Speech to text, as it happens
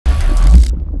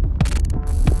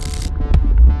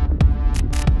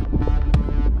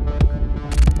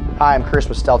Hi, I'm Chris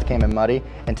with Stealth Cam and Muddy,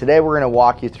 and today we're going to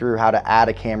walk you through how to add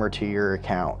a camera to your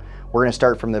account. We're going to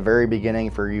start from the very beginning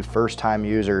for you first-time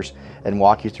users and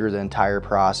walk you through the entire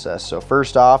process. So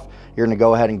first off, you're going to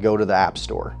go ahead and go to the App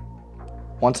Store.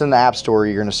 Once in the App Store,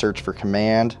 you're going to search for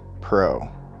Command Pro.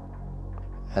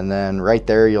 And then right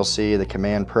there, you'll see the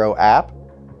Command Pro app,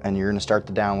 and you're going to start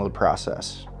the download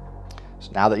process.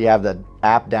 So now that you have the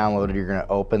app downloaded, you're going to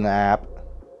open the app.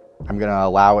 I'm going to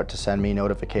allow it to send me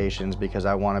notifications because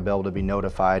I want to be able to be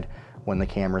notified when the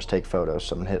cameras take photos.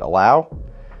 So I'm going to hit allow,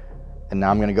 and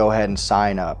now I'm going to go ahead and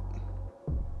sign up.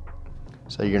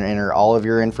 So you're going to enter all of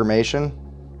your information.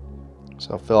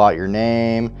 So fill out your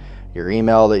name, your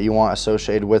email that you want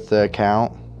associated with the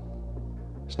account.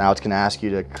 So now it's going to ask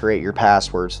you to create your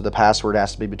password. So the password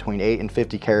has to be between 8 and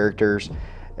 50 characters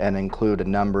and include a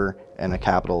number and a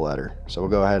capital letter. So we'll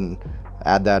go ahead and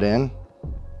add that in.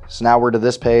 So now we're to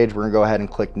this page. We're gonna go ahead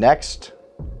and click next.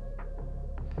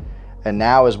 And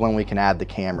now is when we can add the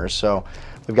cameras. So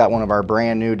we've got one of our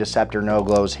brand new Deceptor no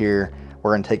glows here.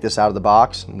 We're gonna take this out of the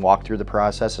box and walk through the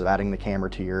process of adding the camera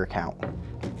to your account.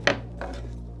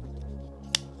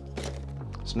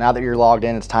 So now that you're logged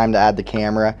in, it's time to add the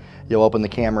camera. You'll open the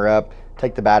camera up,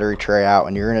 take the battery tray out,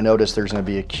 and you're gonna notice there's gonna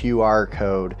be a QR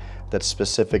code that's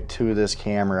specific to this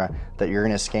camera that you're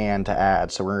gonna scan to add.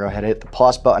 So we're gonna go ahead and hit the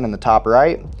plus button in the top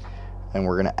right, and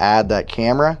we're gonna add that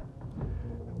camera.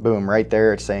 Boom, right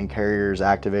there, it's saying carrier is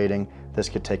activating. This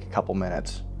could take a couple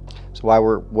minutes. So while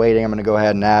we're waiting, I'm gonna go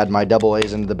ahead and add my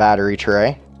AA's into the battery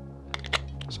tray.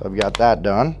 So I've got that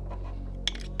done.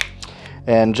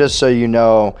 And just so you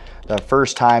know, the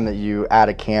first time that you add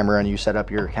a camera and you set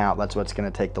up your account, that's what's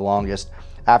gonna take the longest.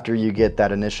 After you get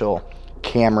that initial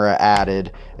camera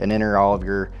added and enter all of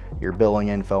your billing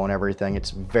info and everything, it's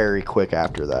very quick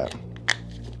after that.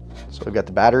 So we've got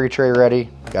the battery tray ready,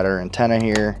 got our antenna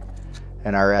here,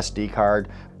 and our SD card.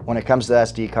 When it comes to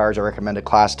SD cards, I recommend a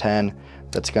class 10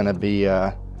 that's going to be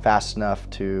fast enough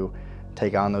to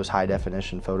take on those high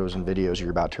definition photos and videos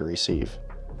you're about to receive.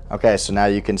 Okay, so now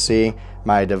you can see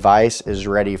my device is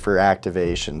ready for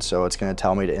activation. So it's going to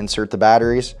tell me to insert the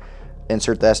batteries,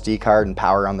 insert the SD card, and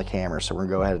power on the camera. So we're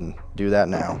gonna go ahead and do that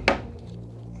now.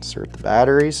 Insert the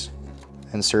batteries,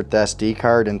 insert the SD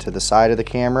card into the side of the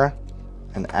camera,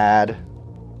 and add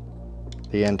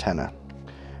the antenna.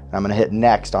 And I'm gonna hit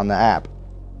next on the app.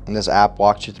 And this app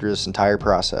walks you through this entire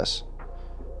process.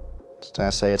 It's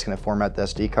gonna say it's gonna format the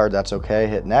SD card, that's okay.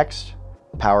 Hit next,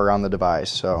 power on the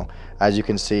device. So as you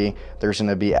can see, there's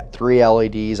gonna be 3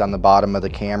 LEDs on the bottom of the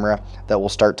camera that will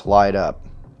start to light up.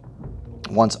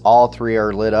 Once all 3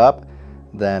 are lit up,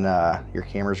 then your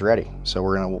camera's ready. So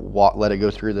we're gonna let it go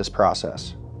through this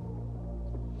process.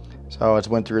 So it's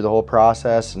went through the whole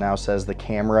process, now says the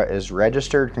camera is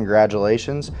registered.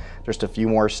 Congratulations. Just a few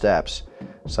more steps.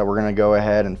 So we're gonna go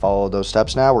ahead and follow those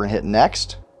steps now. We're gonna hit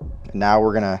next. And now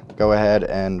we're gonna go ahead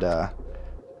and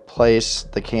place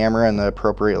the camera in the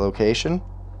appropriate location.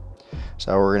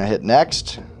 So we're gonna hit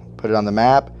next, put it on the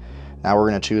map. Now we're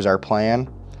gonna choose our plan.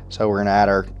 So we're gonna add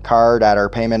our card, add our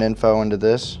payment info into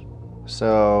this.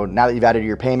 So now that you've added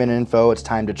your payment info, it's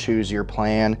time to choose your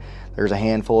plan. There's a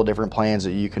handful of different plans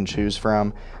that you can choose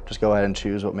from. Just go ahead and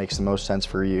choose what makes the most sense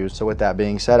for you. So with that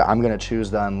being said, I'm gonna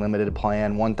choose the unlimited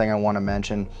plan. One thing I wanna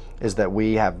mention is that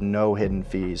we have no hidden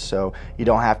fees. So you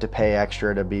don't have to pay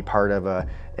extra to be part of a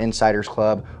Insiders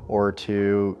Club or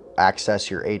to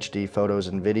access your HD photos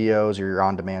and videos or your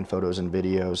on-demand photos and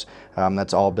videos.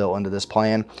 That's all built into this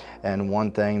plan. And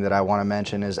one thing that I want to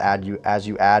mention is as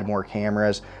you add more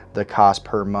cameras, the cost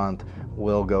per month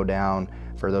will go down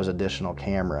for those additional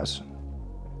cameras.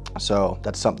 So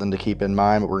that's something to keep in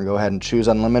mind. But we're gonna go ahead and choose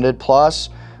Unlimited Plus.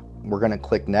 We're gonna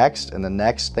click next, and the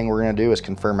next thing we're gonna do is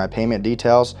confirm my payment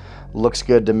details. Looks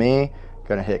good to me.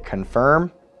 Gonna hit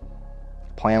confirm.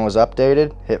 Plan was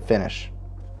updated, hit finish.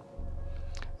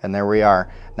 And there we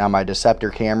are. Now my Deceptor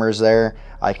camera is there.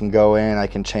 I can go in, I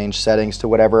can change settings to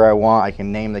whatever I want. I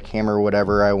can name the camera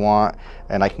whatever I want,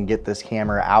 and I can get this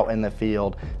camera out in the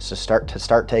field to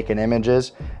start taking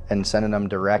images and sending them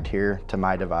direct here to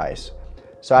my device.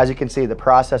 So as you can see, the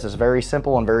process is very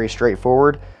simple and very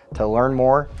straightforward. To learn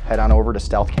more, head on over to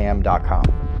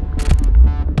stealthcam.com.